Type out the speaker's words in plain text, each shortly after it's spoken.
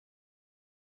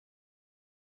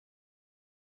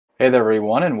Hey there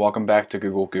everyone, and welcome back to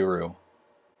Google Guru.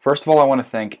 First of all, I want to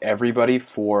thank everybody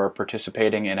for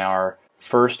participating in our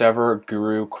first ever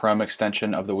Gooru Chrome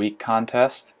Extension of the Week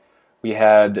contest. We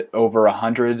had over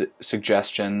 100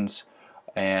 suggestions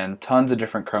and tons of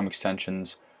different Chrome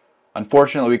extensions.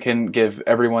 Unfortunately, we couldn't give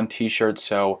everyone t-shirts,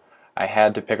 so I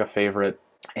had to pick a favorite.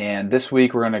 And this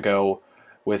week we're going to go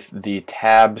with the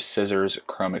Tab Scissors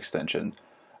Chrome extension.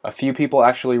 A few people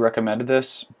actually recommended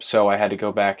this, so I had to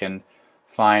go back and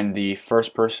find the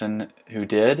first person who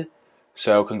did,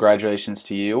 so congratulations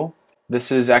to you. This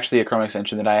is actually a Chrome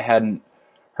extension that I hadn't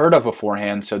heard of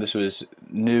beforehand, so this was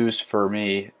news for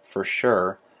me for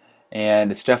sure,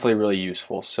 and it's definitely really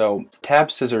useful. So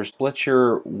Tab Scissors splits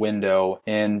your window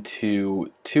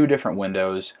into two different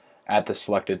windows at the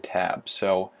selected tab.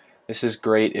 So this is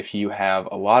great if you have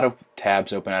a lot of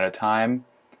tabs open at a time,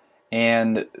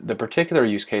 and the particular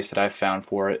use case that I've found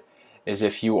for it is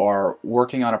if you are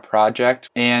working on a project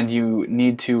and you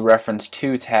need to reference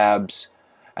two tabs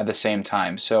at the same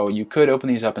time. So you could open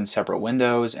these up in separate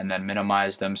windows and then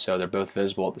minimize them so they're both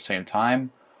visible at the same time,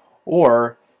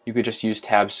 or you could just use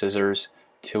Tab Scissors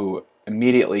to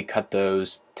immediately cut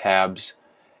those tabs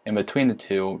in between the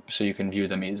two so you can view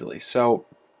them easily. So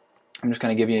I'm just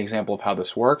going to give you an example of how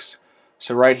this works.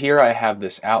 So right here I have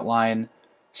this outline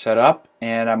set up,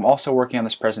 and I'm also working on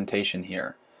this presentation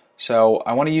here. So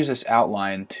I want to use this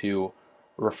outline to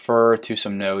refer to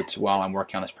some notes while I'm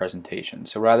working on this presentation.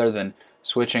 So rather than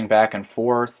switching back and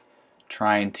forth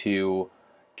trying to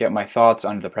get my thoughts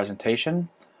onto the presentation,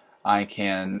 I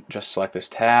can just select this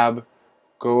tab,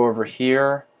 go over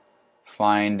here,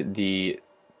 find the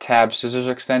Tab Scissors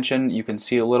extension. You can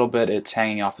see a little bit it's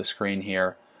hanging off the screen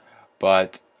here,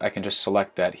 but I can just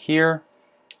select that here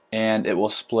and it will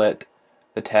split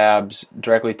the tabs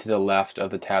directly to the left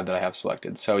of the tab that I have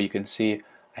selected. So you can see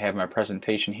I have my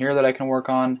presentation here that I can work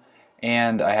on,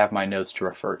 and I have my notes to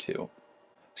refer to.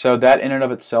 So that in and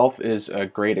of itself is a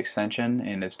great extension,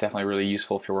 and it's definitely really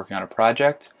useful if you're working on a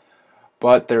project.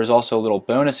 But there's also a little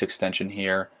bonus extension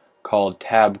here called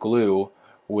Tab Glue,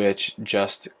 which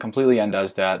just completely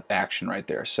undoes that action right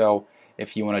there. So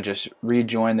if you want to just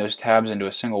rejoin those tabs into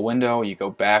a single window, you go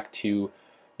back to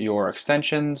your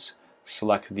extensions,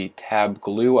 select the Tab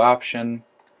Glue option,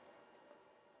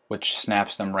 which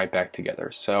snaps them right back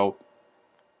together. So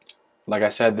like I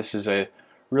said, this is a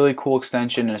really cool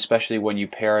extension, and especially when you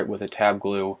pair it with a Tab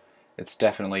Glue, it's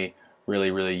definitely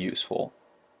really useful.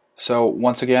 So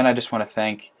once again, I just want to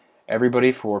thank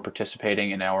everybody for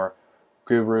participating in our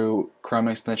Gooru Chrome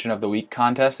Extension of the Week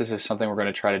contest. This is something we're going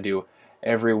to try to do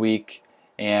every week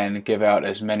and give out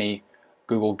as many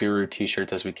Google Guru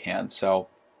t-shirts as we can. So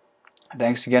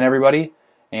thanks again everybody,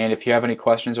 and if you have any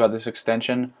questions about this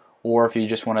extension, or if you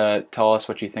just want to tell us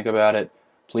what you think about it,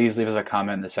 please leave us a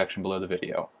comment in the section below the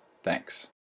video. Thanks.